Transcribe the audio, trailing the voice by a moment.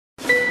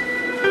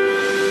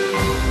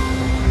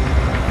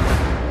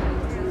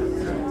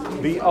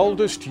The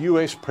oldest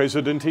US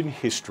president in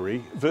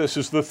history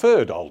versus the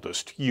third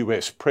oldest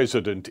US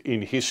president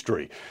in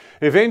history.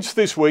 Events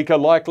this week are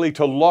likely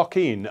to lock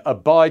in a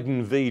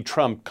Biden v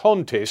Trump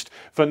contest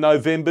for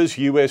November's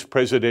US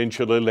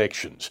presidential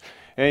elections.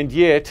 And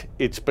yet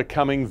it's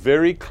becoming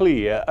very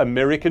clear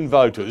American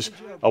voters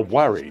are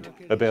worried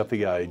about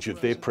the age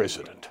of their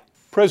president.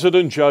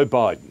 President Joe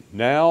Biden,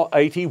 now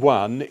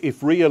 81,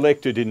 if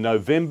re-elected in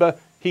November,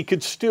 he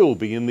could still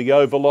be in the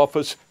Oval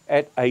Office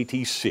at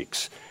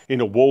 86. In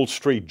a Wall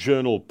Street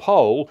Journal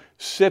poll,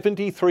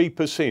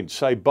 73%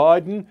 say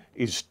Biden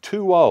is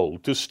too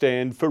old to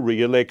stand for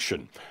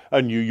re-election.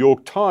 A New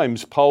York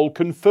Times poll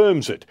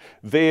confirms it.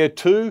 There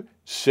too,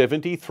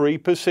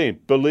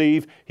 73%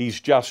 believe he's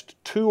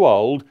just too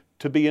old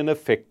to be an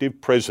effective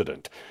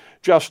president.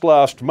 Just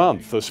last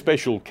month, a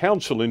special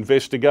counsel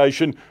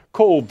investigation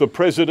called the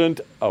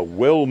president a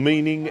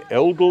well-meaning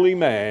elderly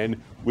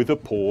man with a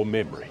poor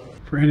memory.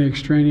 For any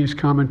extraneous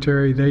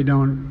commentary, they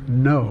don't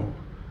know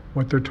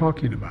what they're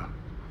talking about.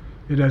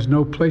 It has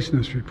no place in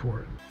this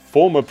report.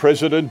 Former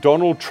President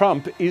Donald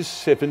Trump is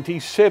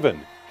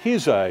 77.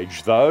 His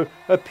age, though,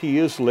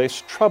 appears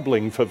less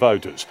troubling for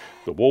voters.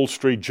 The Wall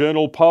Street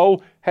Journal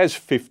poll has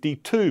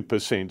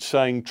 52%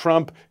 saying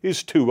Trump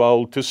is too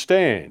old to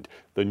stand.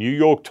 The New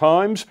York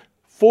Times,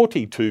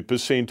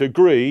 42%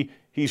 agree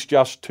he's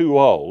just too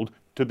old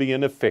to be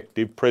an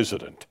effective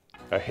president.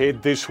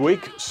 Ahead this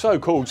week,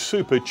 so-called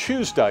Super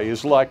Tuesday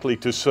is likely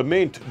to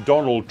cement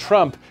Donald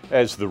Trump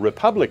as the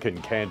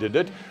Republican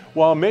candidate,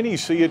 while many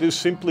see it as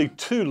simply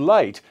too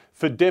late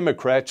for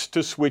Democrats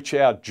to switch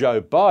out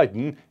Joe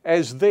Biden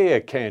as their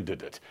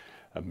candidate.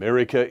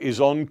 America is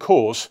on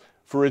course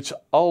for its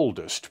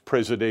oldest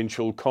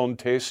presidential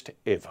contest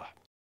ever.